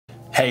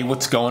Hey,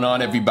 what's going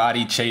on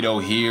everybody? Chato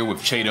here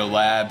with Chato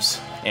Labs,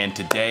 and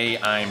today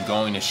I'm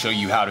going to show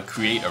you how to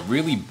create a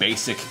really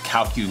basic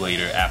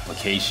calculator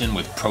application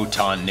with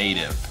Proton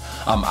Native.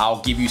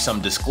 I'll give you some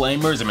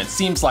disclaimers. It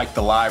seems like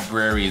the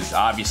library is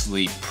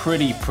obviously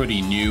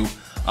pretty new.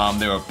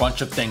 There are a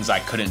bunch of things I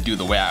couldn't do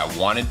the way I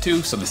wanted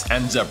to, so this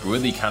ends up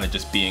really kind of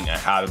just being a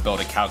how to build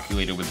a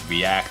calculator with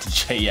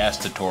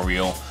React.js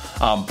tutorial.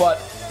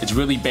 But it's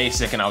really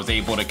basic and I was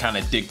able to kind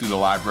of dig through the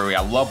library.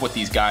 I love what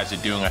these guys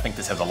are doing. I think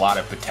this has a lot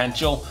of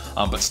potential,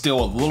 but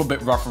still a little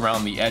bit rough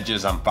around the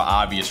edges for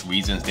obvious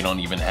reasons. They don't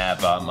even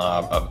have an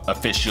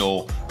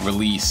official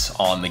release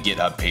on the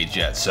GitHub page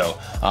yet. So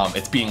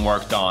it's being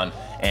worked on.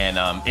 And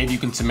if you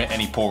can submit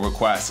any pull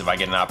requests, if I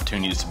get an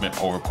opportunity to submit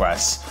pull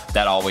requests,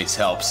 that always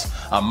helps.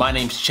 My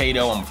name's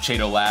Chato, I'm with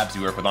Chato Labs.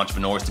 We work with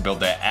entrepreneurs to build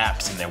their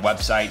apps and their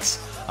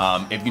websites.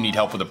 If you need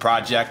help with a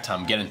project,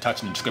 get in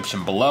touch in the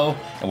description below.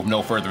 And with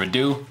no further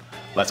ado,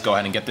 let's go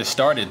ahead and get this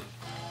started.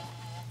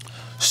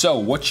 So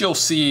what you'll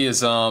see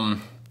is I've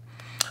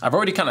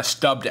already kind of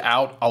stubbed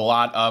out a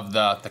lot of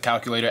the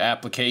calculator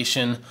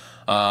application.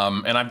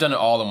 And I've done it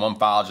all in one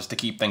file just to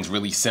keep things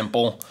really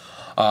simple.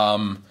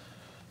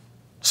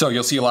 So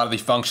you'll see a lot of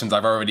these functions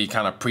I've already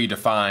kind of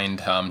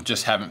predefined,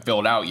 just haven't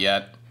filled out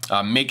yet.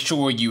 Make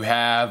sure you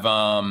have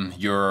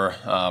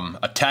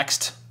a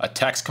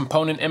text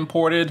component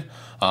imported,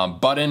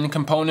 button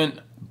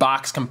component,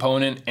 box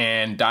component,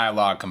 and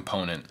dialog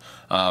component.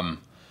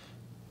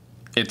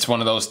 It's one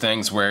of those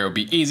things where it'll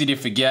be easy to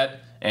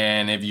forget,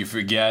 and if you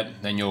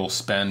forget, then you'll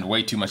spend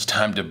way too much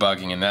time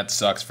debugging, and that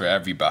sucks for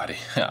everybody.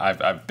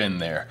 I've been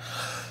there.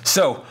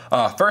 So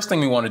first thing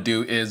we want to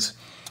do is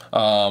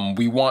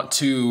we want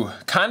to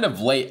kind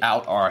of lay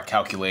out our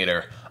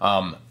calculator.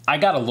 I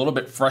got a little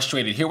bit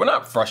frustrated here. Well,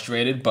 not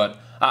frustrated, but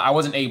I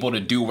wasn't able to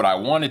do what I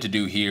wanted to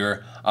do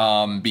here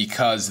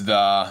because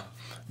the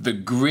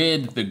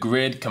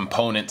grid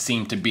component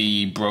seemed to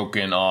be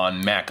broken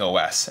on Mac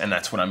OS, and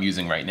that's what I'm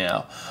using right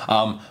now.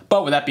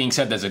 But with that being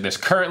said, there's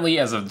currently,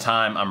 as of the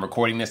time I'm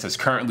recording this, there's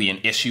currently an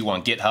issue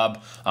on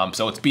GitHub.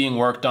 So it's being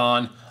worked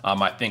on.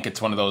 I think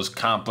it's one of those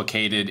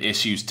complicated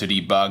issues to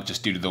debug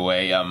just due to the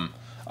way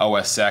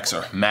OS X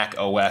or Mac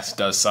OS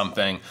does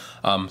something.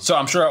 So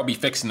I'm sure it'll be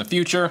fixed in the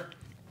future.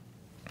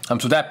 So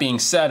with that being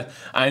said,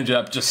 I ended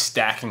up just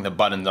stacking the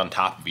buttons on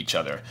top of each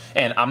other.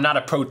 And I'm not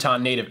a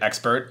Proton Native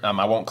expert.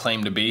 I won't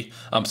claim to be.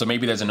 So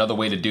maybe there's another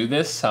way to do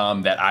this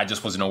that I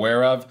just wasn't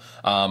aware of.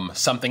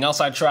 Something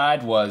else I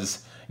tried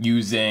was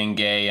using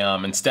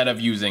instead of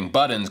using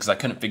buttons, because I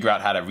couldn't figure out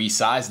how to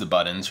resize the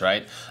buttons,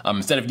 right?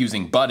 Instead of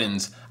using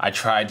buttons, I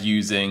tried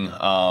using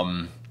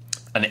an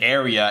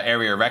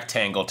area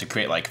rectangle to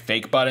create like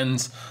fake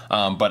buttons,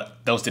 but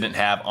those didn't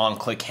have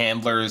on-click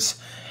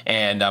handlers,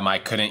 and I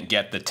couldn't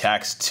get the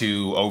text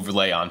to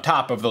overlay on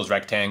top of those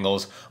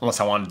rectangles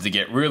unless I wanted to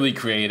get really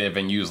creative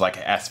and use like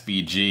an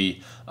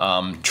SVG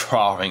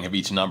drawing of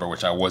each number,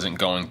 which I wasn't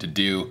going to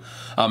do.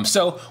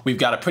 So we've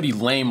got a pretty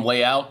lame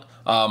layout,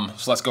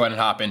 so let's go ahead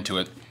and hop into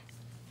it.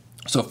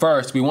 So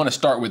first, we want to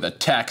start with a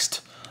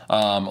text,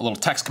 a little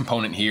text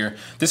component here.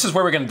 This is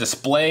where we're going to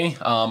display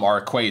our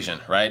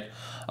equation, right?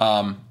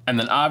 And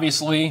then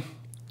obviously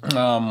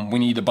we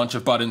need a bunch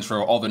of buttons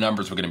for all the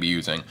numbers we're going to be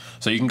using.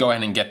 So you can go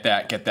ahead and get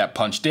that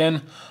punched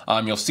in.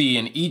 You'll see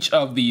in each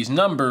of these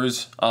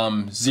numbers,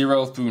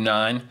 0 through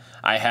 9,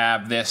 I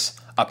have this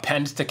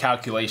append to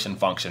calculation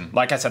function.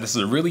 Like I said, this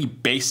is a really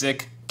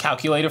basic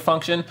calculator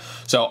function.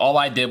 So all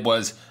I did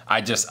was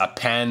I just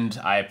append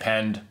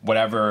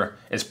whatever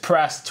is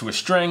pressed to a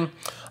string,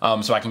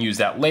 so I can use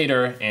that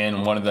later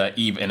in one of the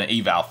an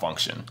eval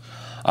function.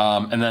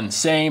 And then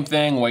same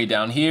thing way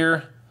down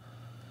here.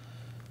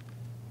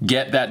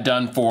 Get that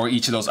done for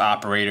each of those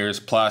operators,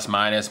 plus,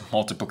 minus,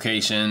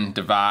 multiplication,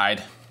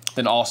 divide,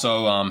 then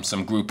also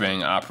some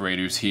grouping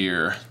operators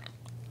here.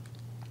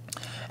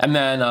 And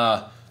then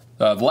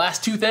the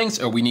last two things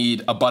are we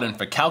need a button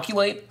for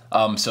calculate.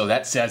 So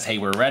that says, hey,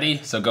 we're ready.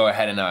 So go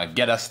ahead and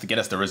get us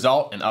the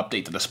result and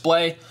update the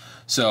display.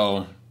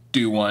 So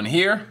do one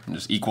here,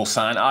 just equal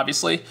sign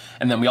obviously,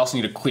 and then we also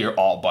need a clear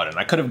all button.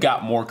 I could have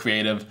got more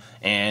creative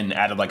and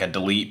added like a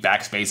delete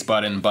backspace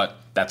button, but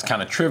that's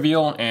kind of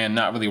trivial and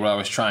not really what I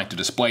was trying to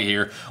display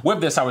here.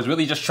 With this, I was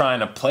really just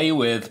trying to play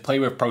with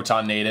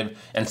Proton Native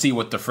and see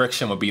what the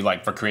friction would be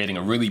like for creating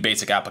a really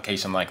basic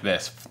application like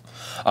this.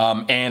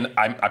 And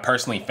I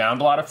personally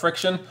found a lot of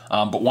friction,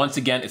 but once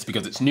again, it's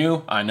because it's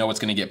new. I know it's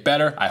going to get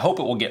better. I hope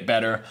it will get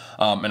better,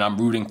 and I'm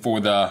rooting for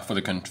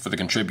the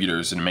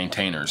contributors and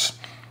maintainers.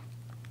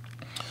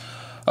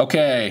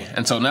 Okay,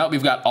 and so now that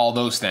we've got all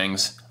those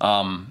things,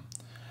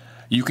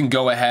 you can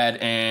go ahead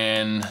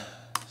and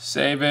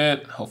save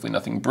it. Hopefully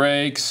nothing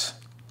breaks.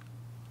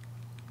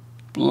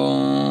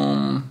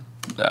 Bloom.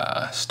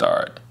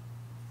 Start.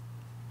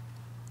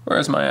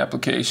 Where's my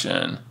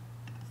application?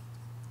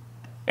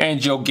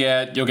 And you'll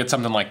get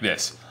something like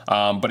this.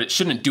 But it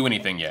shouldn't do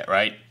anything yet,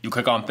 right? You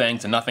click on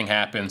things and nothing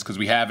happens because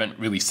we haven't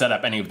really set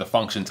up any of the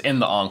functions in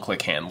the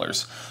on-click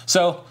handlers.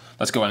 So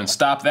let's go ahead and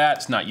stop that.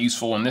 It's not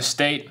useful in this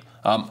state.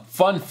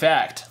 Fun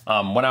fact,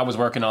 when I was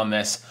working on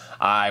this,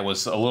 I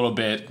was a little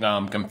bit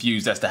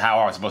confused as to how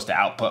I was supposed to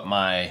output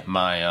my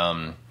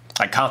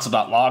like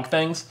console.log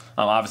things,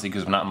 obviously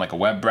because we're not in like a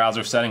web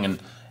browser setting,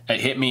 and it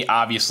hit me,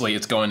 obviously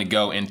it's going to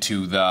go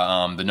into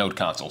the node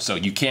console. So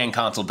you can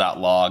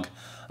console.log,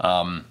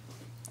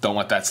 don't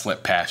let that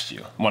slip past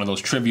you. One of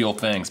those trivial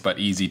things, but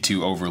easy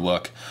to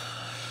overlook.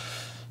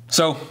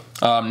 So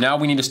now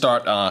we need to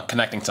start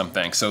connecting some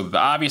things. So the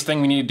obvious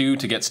thing we need to do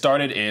to get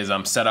started is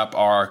set up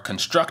our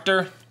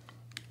constructor.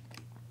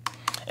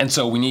 And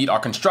so we need our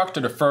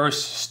constructor to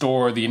first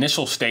store the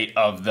initial state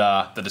of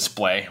the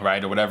display,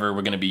 right, or whatever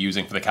we're going to be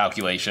using for the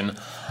calculation.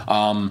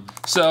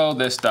 So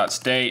this dot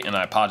state, and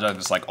I apologize if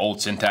it's like old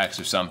syntax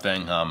or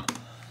something. I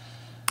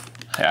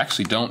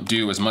actually don't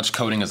do as much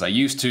coding as I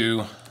used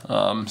to,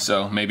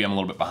 so maybe I'm a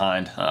little bit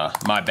behind.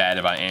 My bad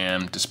if I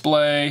am.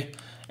 Display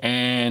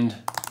and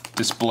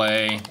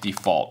display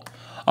default.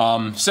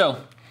 So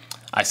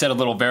I set a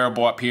little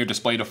variable up here,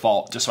 display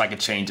default, just so I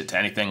could change it to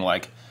anything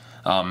like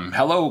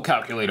hello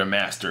calculator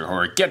master,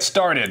 or get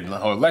started,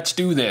 or let's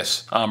do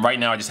this. Right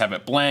now I just have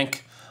it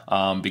blank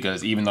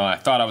because even though I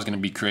thought I was going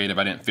to be creative,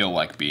 I didn't feel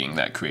like being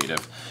that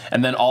creative.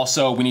 And then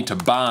also we need to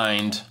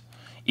bind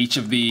each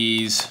of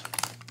these,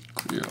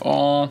 clear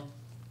all,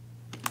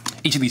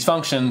 each of these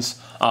functions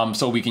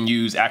so we can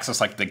use access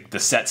like the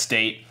set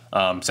state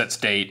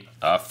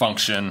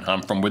function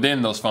from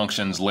within those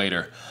functions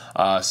later.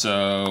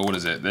 So what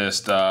is it?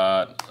 This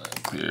dot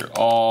clear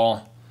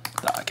all.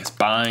 I guess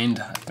bind,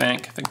 I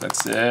think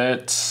that's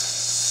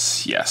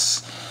it.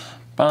 Yes,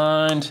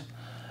 bind.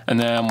 And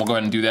then we'll go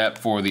ahead and do that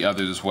for the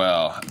others as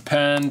well.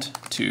 Append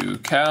to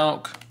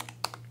calc.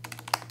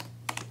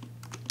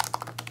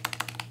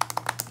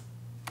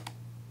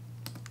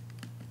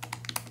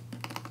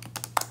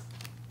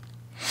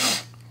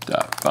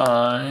 Dot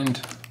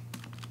bind.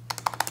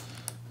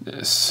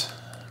 This.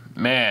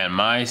 Man,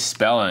 my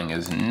spelling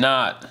is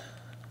not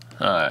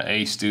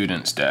A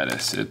student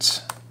status.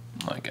 It's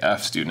like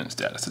F student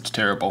status. It's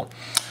terrible.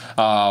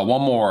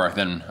 One more,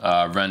 then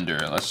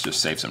render. Let's just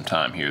save some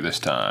time here this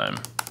time.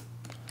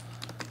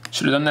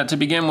 Should have done that to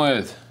begin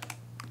with.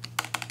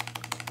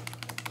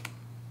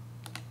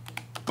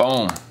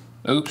 Boom.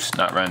 Oops,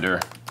 not render.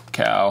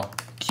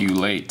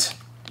 Calculate.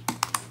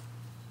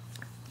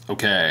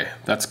 Okay,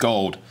 that's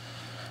gold.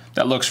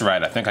 That looks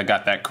right. I think I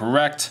got that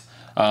correct.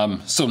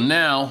 So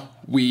now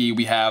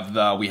we have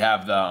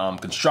the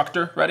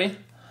constructor ready.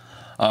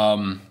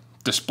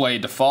 Display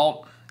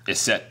default is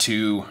set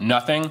to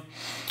nothing,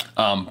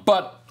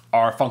 but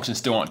our functions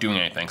still aren't doing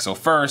anything. So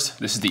first,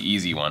 this is the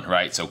easy one,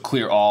 right? So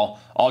clear all.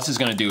 All this is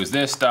going to do is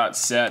this dot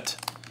set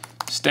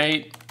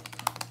state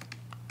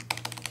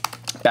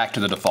back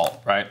to the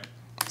default, right?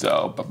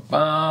 So what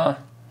are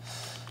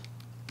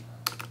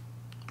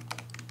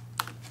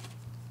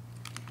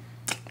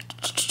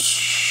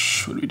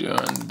we doing?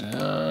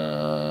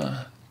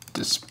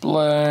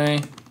 Display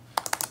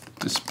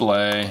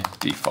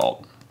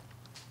default.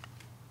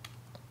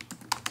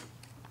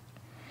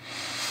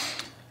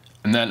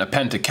 And then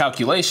append to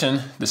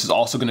calculation. This is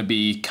also going to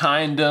be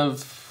kind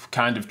of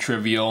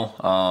trivial.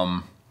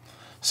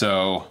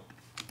 So,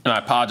 and I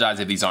apologize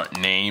if these aren't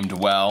named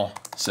well.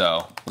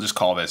 So we'll just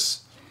call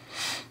this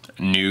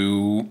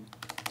new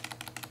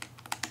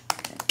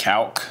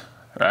calc,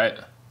 right?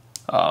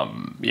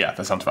 Yeah,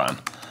 that sounds fine.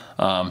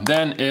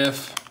 Then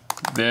if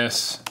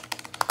this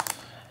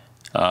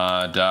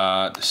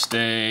dot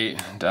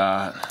state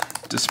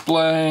dot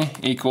display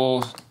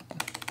equals,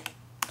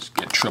 just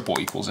get triple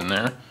equals in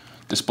there.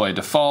 Display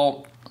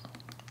default.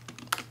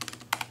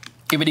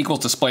 If it equals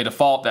display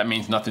default, that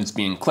means nothing's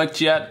being clicked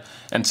yet.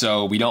 And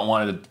so we don't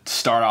want to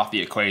start off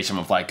the equation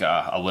with like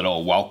a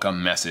little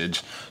welcome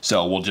message.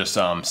 So we'll just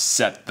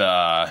set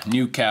the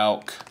new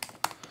calc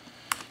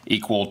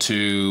equal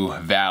to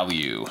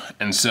value.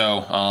 And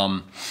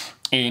so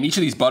in each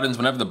of these buttons,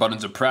 whenever the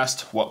buttons are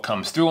pressed, what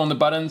comes through on the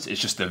buttons is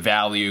just the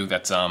value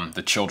that's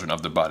the children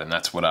of the button.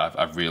 That's what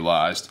I've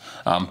realized.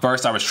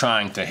 First, I was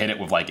trying to hit it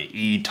with like an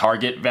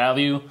e-target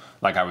value,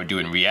 like I would do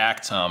in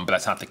React, but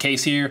that's not the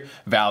case here.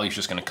 Value is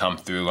just going to come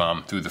through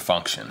through the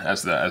function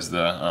as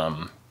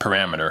the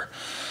parameter.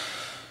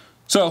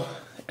 So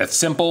it's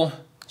simple.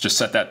 Just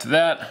set that to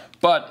that.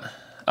 But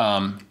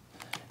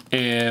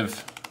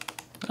if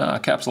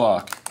caps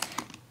lock,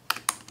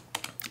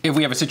 if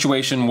we have a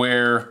situation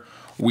where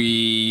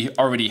we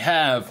already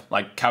have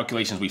like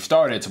calculations we've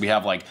started, so we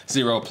have like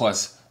 0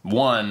 plus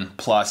 1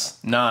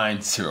 plus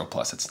 9, 0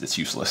 plus, it's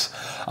useless.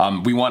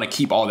 We want to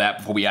keep all that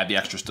before we add the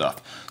extra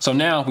stuff. So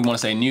now we want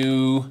to say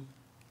new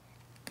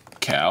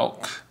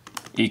calc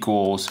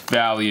equals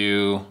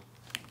value,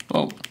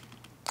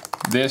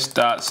 this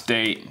dot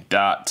state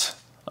dot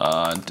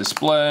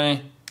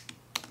display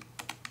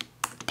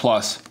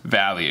plus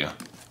value.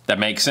 That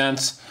makes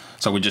sense?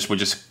 So we're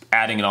just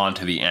adding it on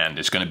to the end.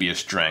 It's going to be a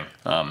string,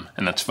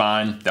 and that's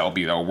fine.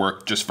 That'll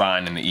work just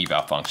fine in the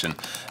eval function.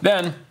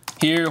 Then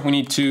here we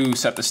need to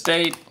set the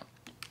state,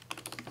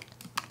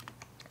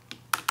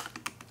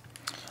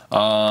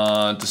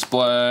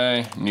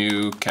 display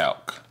new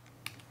calc.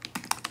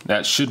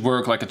 That should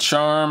work like a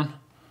charm.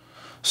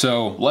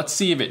 So let's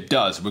see if it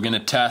does. We're gonna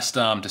test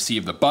to see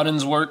if the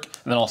buttons work,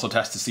 and then also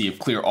test to see if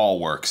clear all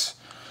works.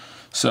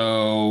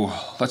 So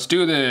let's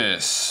do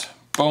this.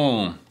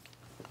 Boom.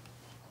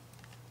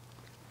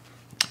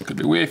 Could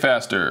be way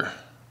faster.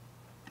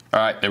 All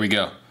right, there we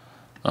go.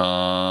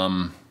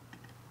 Oh,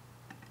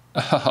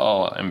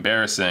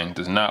 embarrassing,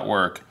 does not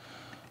work.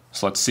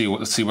 So let's see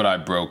what I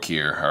broke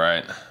here, all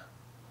right.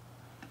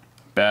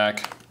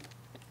 Back.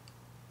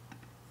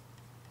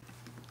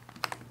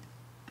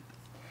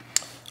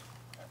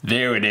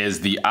 There it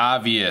is, the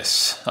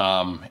obvious.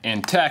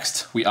 In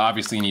text, we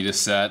obviously need to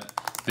set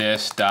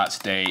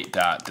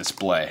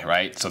this.state.display,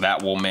 right? So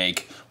that will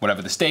make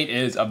whatever the state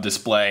is of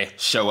display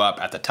show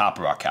up at the top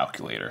of our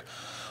calculator.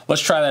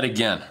 Let's try that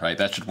again, right?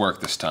 That should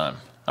work this time.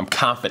 I'm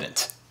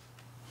confident.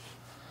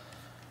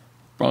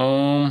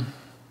 Boom.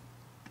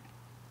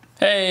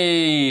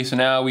 Hey, so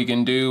now we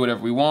can do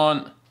whatever we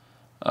want.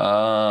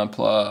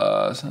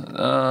 Plus,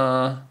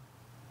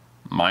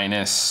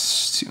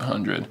 minus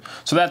 200.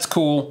 So that's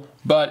cool,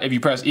 but if you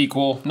press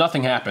equal,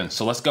 nothing happens.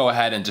 So let's go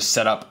ahead and just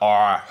set up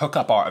hook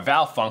up our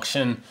eval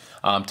function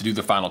to do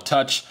the final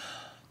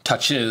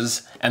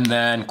touches, and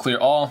then clear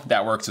all,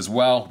 that works as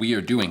well. We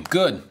are doing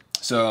good.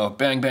 So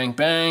bang, bang,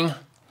 bang.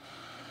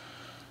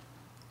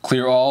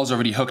 Clear all is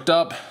already hooked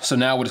up. So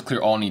now what does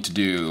clear all need to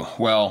do?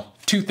 Well,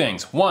 two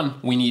things. One,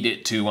 we need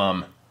it to,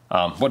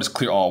 what does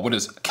clear all, what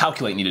does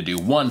calculate need to do?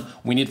 One,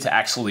 we need to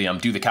actually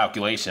do the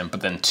calculation,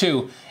 but then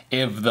two,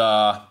 if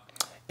the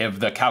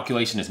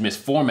calculation is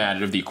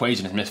misformatted, if the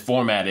equation is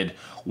misformatted,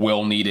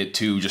 we'll need it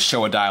to just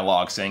show a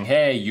dialog saying,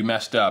 hey, you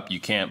messed up, you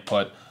can't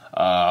put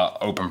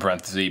open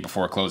parenthesis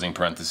before closing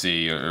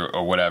parenthesis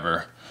or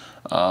whatever.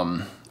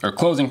 Or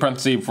closing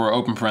parenthesis before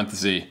open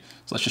parenthesis.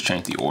 So let's just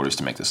change the orders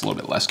to make this a little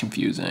bit less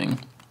confusing.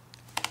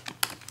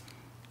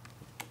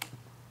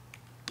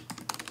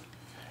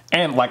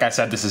 And like I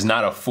said, this is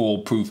not a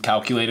foolproof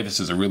calculator. This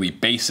is a really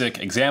basic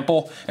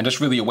example and just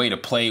really a way to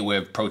play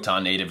with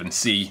Proton Native and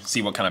see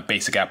what kind of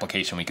basic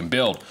application we can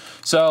build.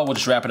 So we'll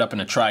just wrap it up in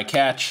a try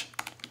catch,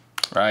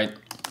 right?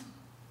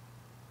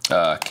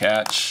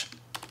 Catch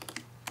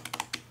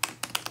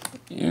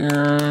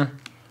here,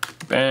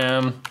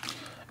 bam.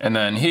 And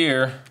then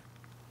here,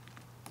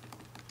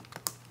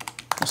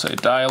 we'll say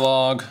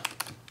dialog.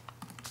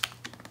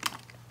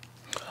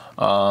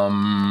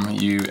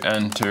 You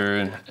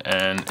entered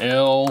an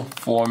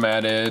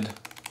ill-formatted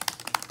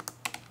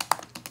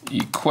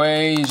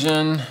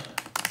equation.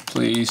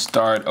 Please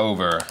start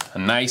over. A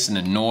nice and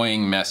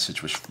annoying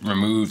message which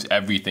removes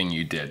everything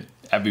you did.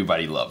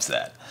 Everybody loves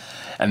that.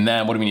 And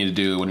then what do we need to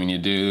do? What do we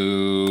need to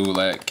do?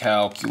 Let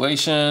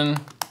calculation.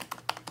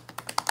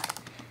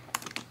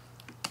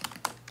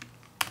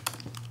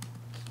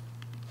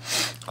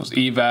 Goes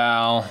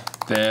eval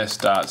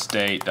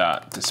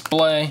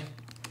this.state.display.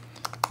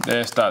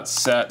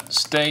 This.set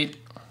state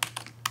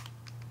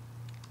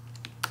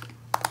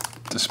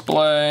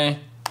display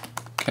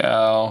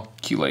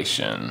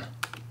calculation.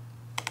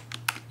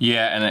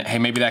 Yeah, and hey,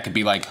 maybe that could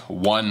be like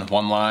one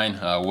line,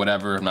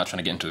 whatever. I'm not trying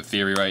to get into the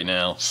theory right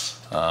now,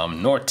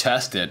 nor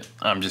test it.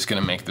 I'm just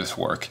gonna make this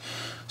work.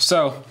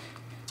 So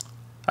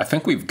I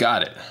think we've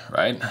got it,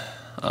 right?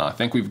 I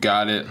think we've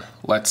got it.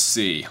 Let's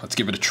see. Let's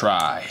give it a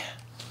try.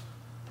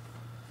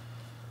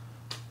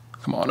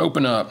 Come on,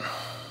 open up.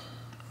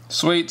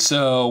 Sweet,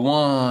 so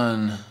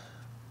 1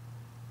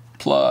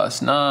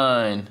 plus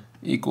 9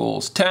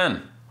 equals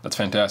 10. That's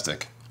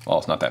fantastic. Well,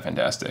 it's not that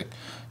fantastic.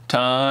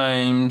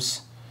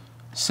 Times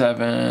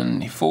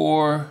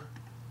 74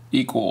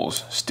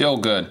 equals, still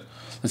good.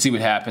 Let's see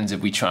what happens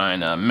if we try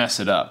and mess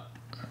it up.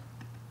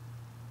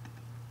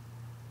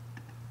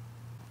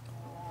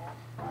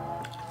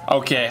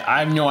 Okay, I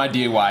have no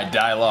idea why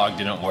dialog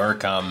didn't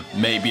work.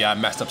 Maybe I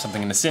messed up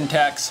something in the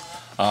syntax.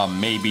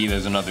 Maybe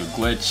there's another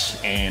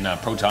glitch in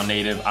Proton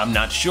Native. I'm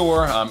not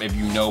sure. If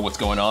you know what's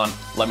going on,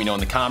 let me know in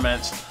the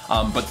comments.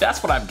 But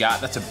that's what I've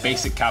got. That's a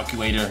basic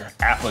calculator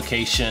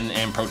application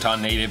in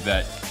Proton Native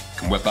that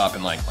can whip up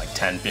in like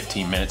 10,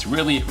 15 minutes.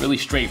 Really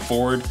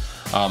straightforward.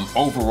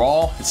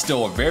 Overall, it's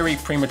still a very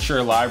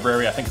premature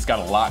library. I think it's got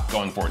a lot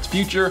going for its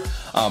future,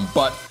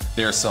 but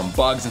there's some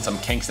bugs and some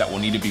kinks that will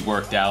need to be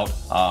worked out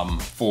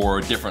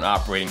for different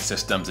operating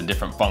systems and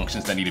different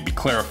functions that need to be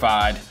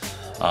clarified.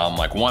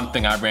 Like one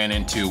thing I ran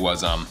into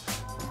was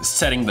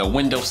setting the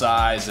window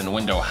size and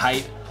window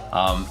height.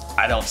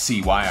 I don't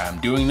see why I'm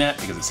doing that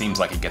because it seems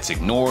like it gets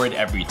ignored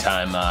every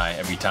time I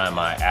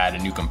add a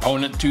new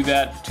component to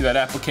that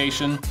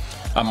application.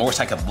 Or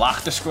I could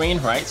lock the screen,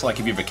 right? So like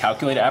if you have a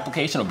calculator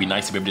application, it would be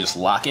nice to be able to just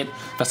lock it,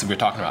 especially if you're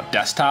talking about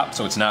desktop,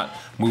 so it's not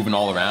moving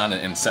all around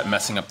and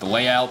messing up the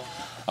layout.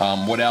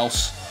 What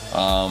else?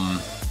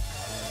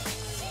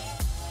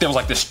 There was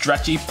like this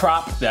stretchy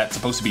prop that's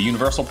supposed to be a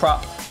universal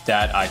prop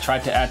that I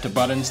tried to add to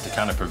buttons to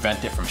kind of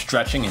prevent it from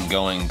stretching and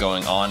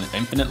going on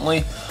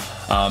infinitely.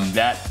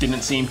 That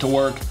didn't seem to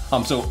work.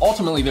 So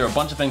ultimately there are a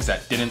bunch of things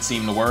that didn't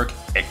seem to work.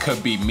 It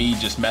could be me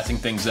just messing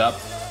things up.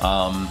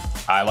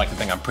 I like to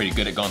think I'm pretty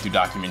good at going through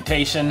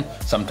documentation.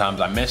 Sometimes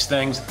I miss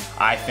things.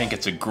 I think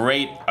it's a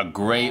great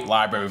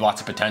library with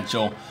lots of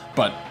potential,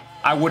 but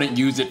I wouldn't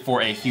use it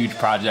for a huge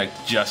project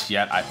just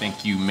yet. I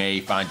think you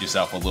may find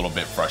yourself a little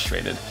bit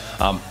frustrated.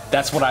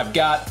 That's what I've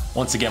got.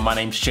 Once again, my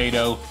name's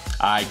Chado.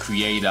 I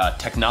create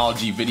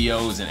technology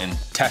videos and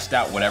test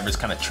out whatever's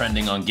kind of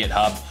trending on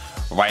GitHub.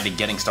 Write a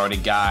getting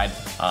started guide,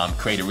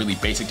 create a really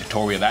basic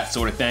tutorial, that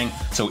sort of thing.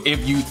 So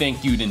if you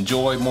think you'd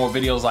enjoy more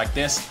videos like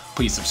this,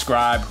 please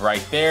subscribe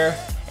right there.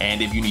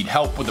 And if you need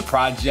help with the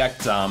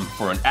project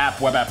for an app,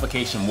 web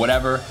application,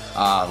 whatever,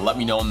 let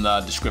me know in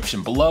the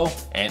description below,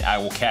 and I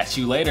will catch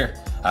you later.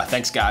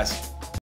 Thanks, guys.